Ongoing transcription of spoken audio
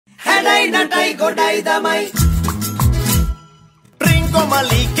Hadai natai godai damai.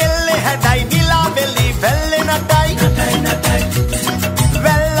 Trincomalee kelle hadai Nilaveli velle natai. Natai natai.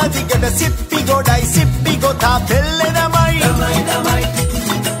 Vella digada sippi gotha velle damai. Damai damai.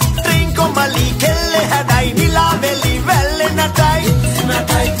 Trincomalee kelle hadai Nilaveli velle natai.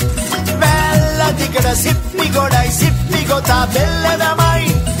 Natai. Vella digada sippi gotha velle damai.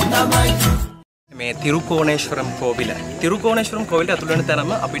 Damai. මේ තිරුකෝණේශ්වරම් කෝවිල ඇතුළත වෙන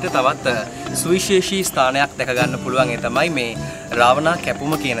තැනම අපිට තවත් සුවිශේෂී ස්ථානයක් දැක ගන්න පුළුවන්. ඒ තමයි මේ රාවණා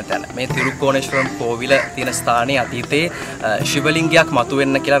කැපුම කියන තැන. මේ තිරුකෝණේශ්වරම් කෝවිල තියෙන ස්ථානයේ අතීතයේ ශිවලිංගයක්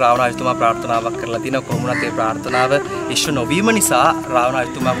මතුවෙන්න කියලා රාවණ රජතුමා ප්‍රාර්ථනාවක් කරලා තිනවා. කොහොමුණත් ඒ ප්‍රාර්ථනාව ඉෂ්ට නොවීම නිසා රාවණ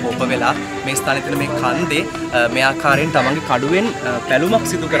රජතුමා කෝප වෙලා මේ ස්ථානයේ තියෙන මේ කන්දේ මේ ආකාරයෙන් තමන්ගේ කඩුවෙන් පැලුමක්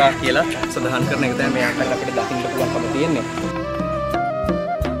සිදු කරා කියලා සඳහන් කරන එක තමයි මේ ආකාරයට අපිට දකින්න පුළුවන්කම තියෙන්නේ.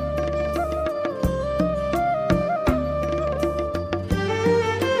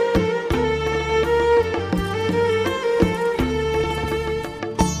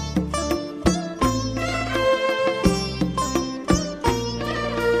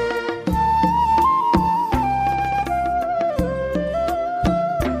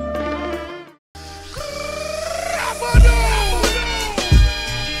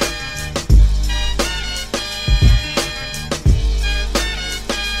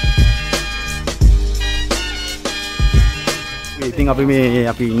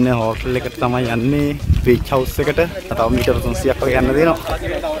 අපි ඉන්න හෝටල් එකට තමයි යන්නේ බීච් හවුස් එකට. තව මීටර 300ක් වගේ යන්න දෙනවා.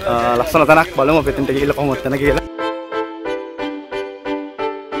 ලස්සන තැනක් බලමු අපි එතනට ගිහිල්ලා කොහොමද තැන කියලා.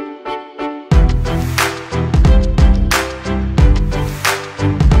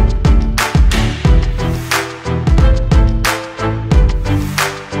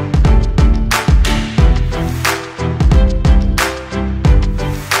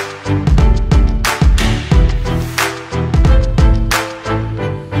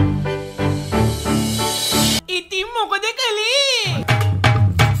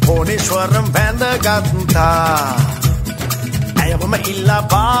 Koneshwaram vandagatta ayavama illa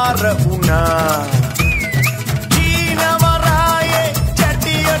bara una China waraye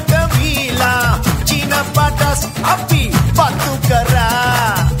chatiyata vila China patas api patu kara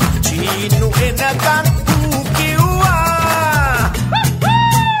Chinu enakan ukiwa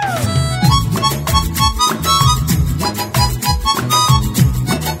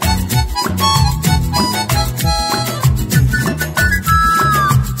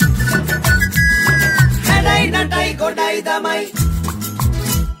godai damai.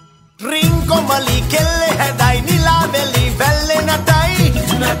 Trincomalee kelle hadai Nilaveli velle natai.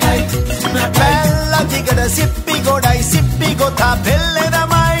 Natai natai. Vella digada sippi gotha velle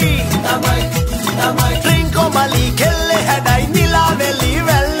damai. Damai damai. Trincomalee kelle hadai Nilaveli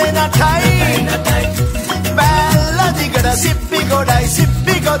velle natai. Natai. Vella digada sippi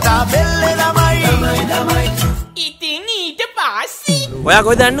gotha velle damai. Damai damai. ඉතින් ඊට පස්සේ ඔයා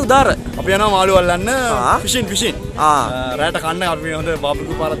කොහෙද යන්නේ උදාර? අපි යනවා මාළු අල්ලන්න. ෆිෂින්. රැට කන්න අපි හොඳ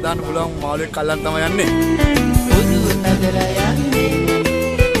බාබුකු පාරක් දාන්න පුළුවන් මාළුවෙක් අල්ලන්න තමයි යන්නේ. පොදු නගලා යන්නේ.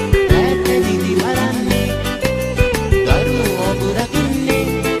 ඈත දිදි බලන්නේ. දරුවෝ බුරකින්නේ.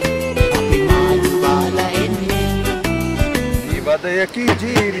 අපි මාළු බාලා එන්නේ. ඉවදයකි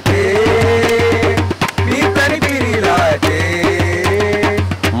ජීවිතේ. පිටරි පිරිලාගේ.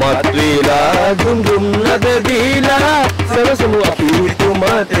 මත්විලා දුම් නද දීලා සරසමු අපි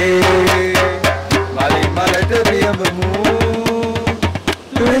තුමතේ බලි මලට පියඹමු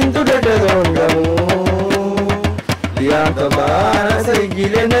තුන්තුඩට රොංගමු ලියාත බාරස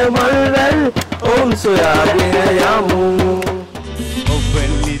ගිලෙන මල්වැල් ඔවුන් සොයාගෙන යමු ඔබ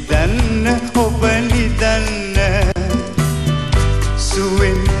නිදන්න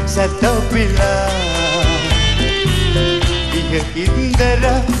සුවෙන් සතපිලා ඉහකින්දර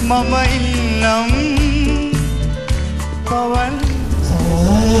මම ඉන්නම් පවන්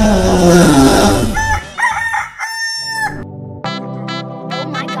Oh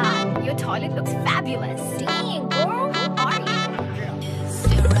my god, your toilet looks fabulous. Dang, girl, who are you?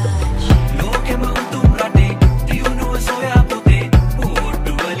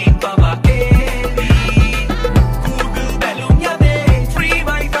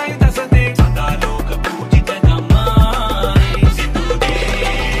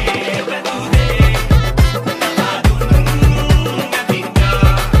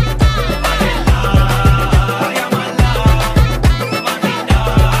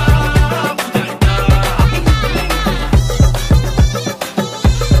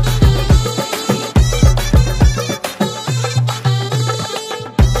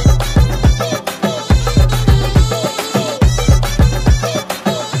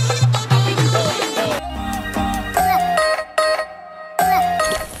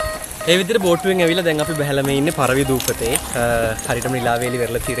 ඒ විදිහට බෝට්ටුවෙන් ඇවිල්ලා දැන් අපි බහැලා මේ ඉන්නේ පරවි දූපතේ. හරියටම නිලාවේලි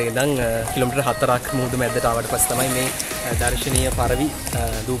වෙරළ තීරේ ඉඳන් කිලෝමීටර් 4ක් මුහුදු මැද්දට ආවට පස්සේ තමයි මේ දර්ශනීය පරවි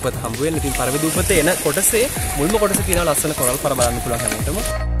දූපත හම්බ වෙන්නේ. ඉතින් පරවි දූපතේ එන කොටසේ මුල්ම කොටසේ තියෙන ලස්සන කොරල් පර බලන්න පුළුවන්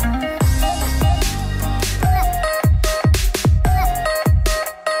හැමෝටම.